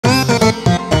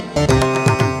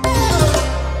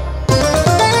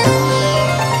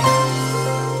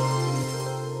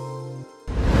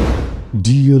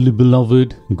Dearly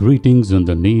beloved, greetings in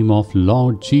the name of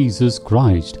Lord Jesus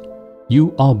Christ.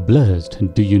 You are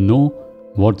blessed. Do you know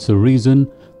what's the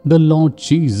reason? The Lord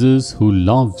Jesus, who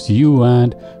loves you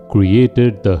and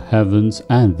created the heavens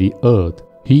and the earth,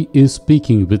 He is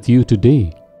speaking with you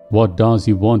today. What does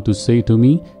He want to say to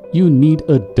me? You need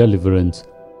a deliverance.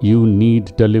 You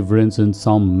need deliverance in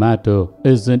some matter.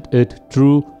 Isn't it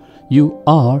true? You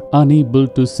are unable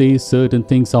to say certain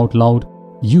things out loud.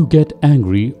 You get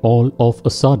angry all of a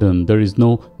sudden. There is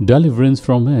no deliverance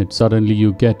from it. Suddenly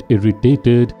you get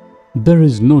irritated. There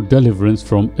is no deliverance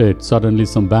from it. Suddenly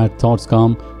some bad thoughts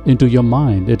come into your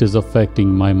mind. It is affecting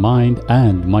my mind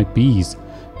and my peace.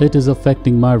 It is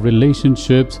affecting my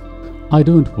relationships. I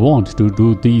don't want to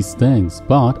do these things,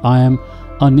 but I am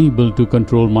unable to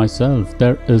control myself.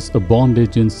 There is a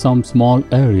bondage in some small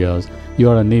areas. You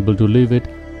are unable to leave it.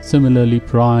 Similarly,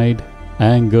 pride,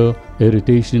 anger,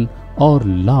 irritation, or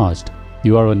lust.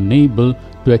 You are unable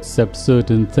to accept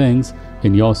certain things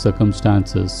in your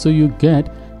circumstances. So you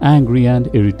get angry and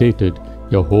irritated.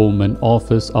 Your home and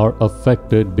office are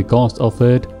affected because of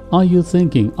it. Are you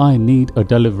thinking, I need a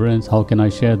deliverance? How can I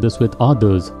share this with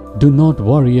others? Do not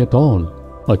worry at all.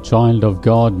 A child of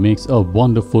God makes a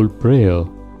wonderful prayer.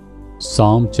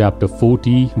 Psalm chapter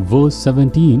 40 verse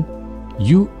 17.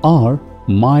 You are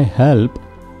my help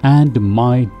and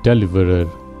my deliverer.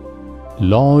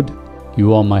 Lord,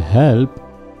 you are my help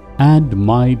and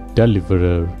my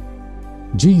deliverer.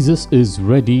 Jesus is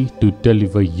ready to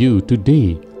deliver you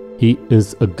today. He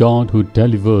is a God who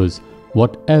delivers.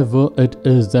 Whatever it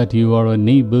is that you are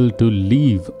unable to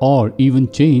leave or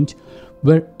even change,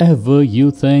 wherever you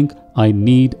think, I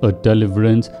need a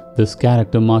deliverance, this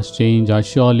character must change, I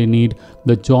surely need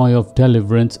the joy of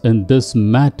deliverance in this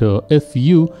matter. If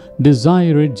you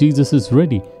desire it, Jesus is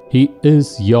ready. He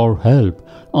is your help.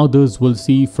 Others will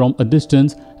see from a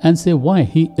distance and say why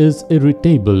he is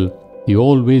irritable. He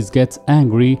always gets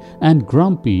angry and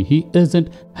grumpy. He isn't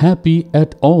happy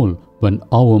at all. When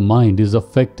our mind is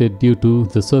affected due to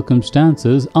the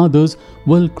circumstances, others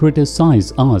will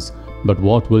criticize us. But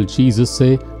what will Jesus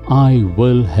say? I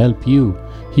will help you.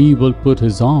 He will put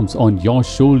His arms on your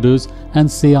shoulders and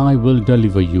say, I will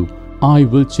deliver you. I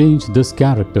will change this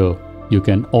character. You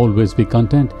can always be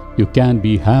content. You can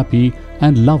be happy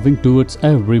and loving towards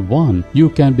everyone. You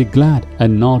can be glad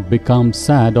and not become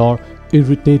sad or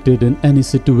irritated in any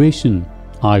situation.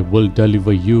 I will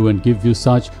deliver you and give you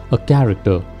such a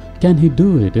character. Can He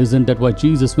do it? Isn't that why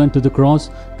Jesus went to the cross?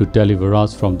 To deliver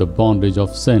us from the bondage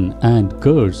of sin and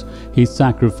curse. He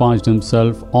sacrificed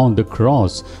Himself on the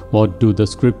cross. What do the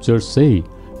scriptures say?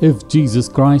 If Jesus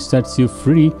Christ sets you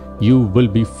free, you will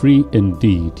be free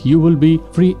indeed. You will be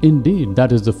free indeed.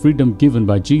 That is the freedom given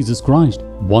by Jesus Christ.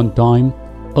 One time,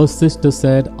 a sister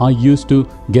said, I used to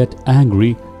get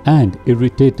angry and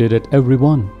irritated at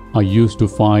everyone. I used to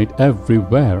fight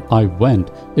everywhere I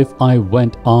went. If I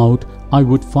went out, I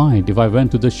would fight. If I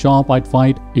went to the shop, I'd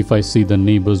fight. If I see the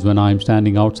neighbors when I'm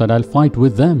standing outside, I'll fight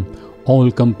with them. All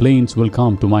complaints will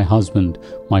come to my husband.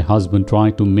 My husband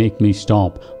tried to make me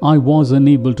stop. I was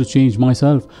unable to change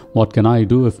myself. What can I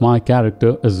do if my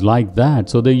character is like that?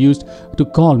 So they used to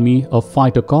call me a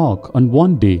fighter cock. And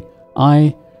one day,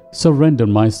 I surrendered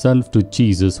myself to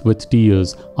Jesus with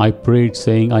tears. I prayed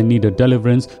saying, I need a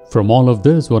deliverance from all of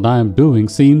this. What I am doing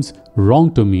seems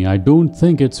wrong to me. I don't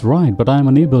think it's right, but I am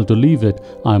unable to leave it.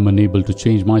 I am unable to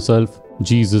change myself.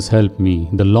 Jesus help me.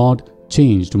 The Lord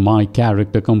changed my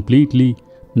character completely.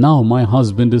 Now my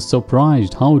husband is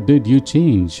surprised. How did you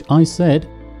change? I said,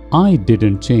 I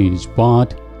didn't change,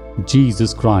 but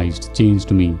Jesus Christ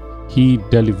changed me. He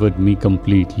delivered me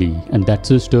completely. And that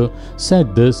sister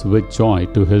said this with joy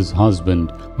to his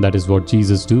husband. That is what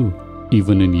Jesus do.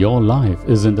 Even in your life,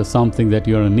 isn't there something that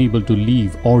you are unable to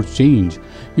leave or change?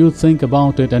 You think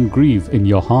about it and grieve in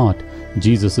your heart.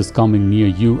 Jesus is coming near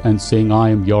you and saying, I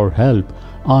am your help.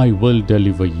 I will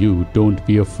deliver you. Don't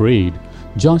be afraid.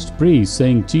 Just pray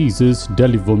saying, Jesus,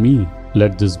 deliver me.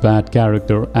 Let this bad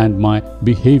character and my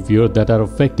behavior that are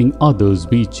affecting others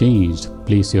be changed.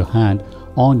 Place your hand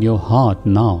on your heart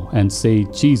now and say,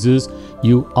 Jesus,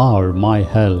 you are my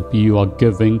help. You are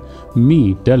giving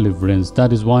me deliverance.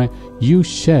 That is why you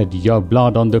shed your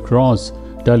blood on the cross.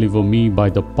 Deliver me by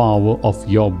the power of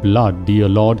your blood, dear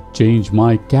Lord. Change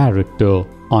my character.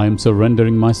 I am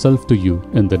surrendering myself to you.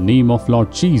 In the name of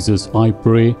Lord Jesus, I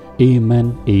pray.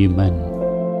 Amen. Amen.